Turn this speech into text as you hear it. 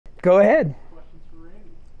Go ahead. Questions for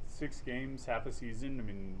Randy. 6 games, half a season. I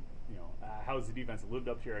mean, how has the defense lived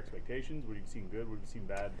up to your expectations? What have you seen good? What have you seen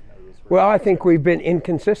bad? Well, I think we've been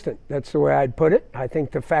inconsistent. That's the way I'd put it. I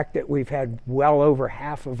think the fact that we've had well over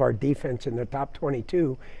half of our defense in the top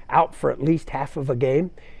 22 out for at least half of a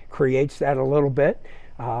game creates that a little bit.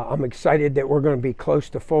 I'm excited that we're going to be close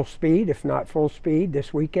to full speed, if not full speed,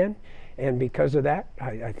 this weekend. And because of that,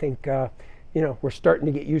 I think, we're starting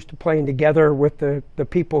to get used to playing together with the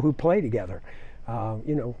people who play together.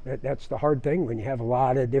 That's the hard thing when you have a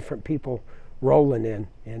lot of different people rolling in,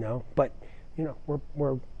 But,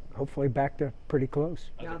 we're hopefully back to pretty close.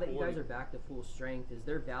 Now that you guys are back to full strength, is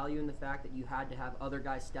there value in the fact that you had to have other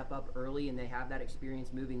guys step up early and they have that experience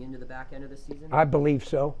moving into the back end of the season? I believe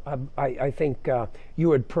so. I think you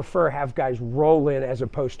would prefer have guys roll in as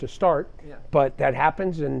opposed to start, but that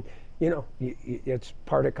happens, and it's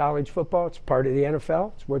part of college football. It's part of the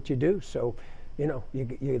NFL. It's what you do. So,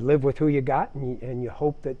 you live with who you got, and you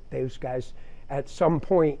hope that those guys, at some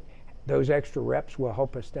point, those extra reps will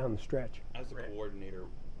help us down the stretch. As a coordinator,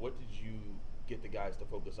 what did you get the guys to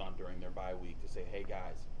focus on during their bye week to say, hey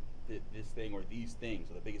guys, this thing or these things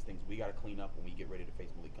are the biggest things we got to clean up when we get ready to face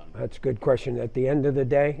Malik Cunningham? That's a good question. At the end of the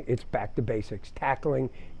day, it's back to basics. Tackling,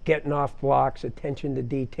 getting off blocks, attention to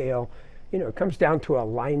detail. It comes down to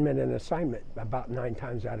alignment and assignment about 9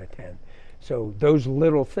 times out of 10. So those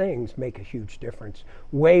little things make a huge difference,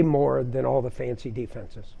 way more than all the fancy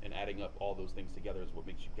defenses. And adding up all those things together is what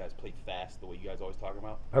makes you guys play fast the way you guys always talk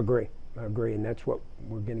about? I agree, and that's what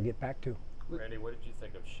we're going to get back to. Randy, what did you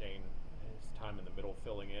think of Shane, his time in the middle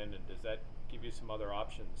filling in, and does that give you some other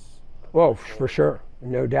options? Well, for sure,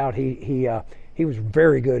 no doubt. He was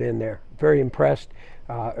very good in there, very impressed.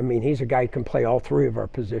 He's a guy who can play all 3 of our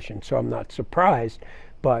positions, so I'm not surprised,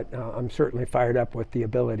 but I'm certainly fired up with the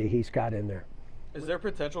ability he's got in there. Is there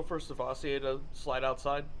potential for Savasier to slide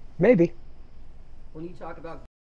outside? Maybe. When you talk about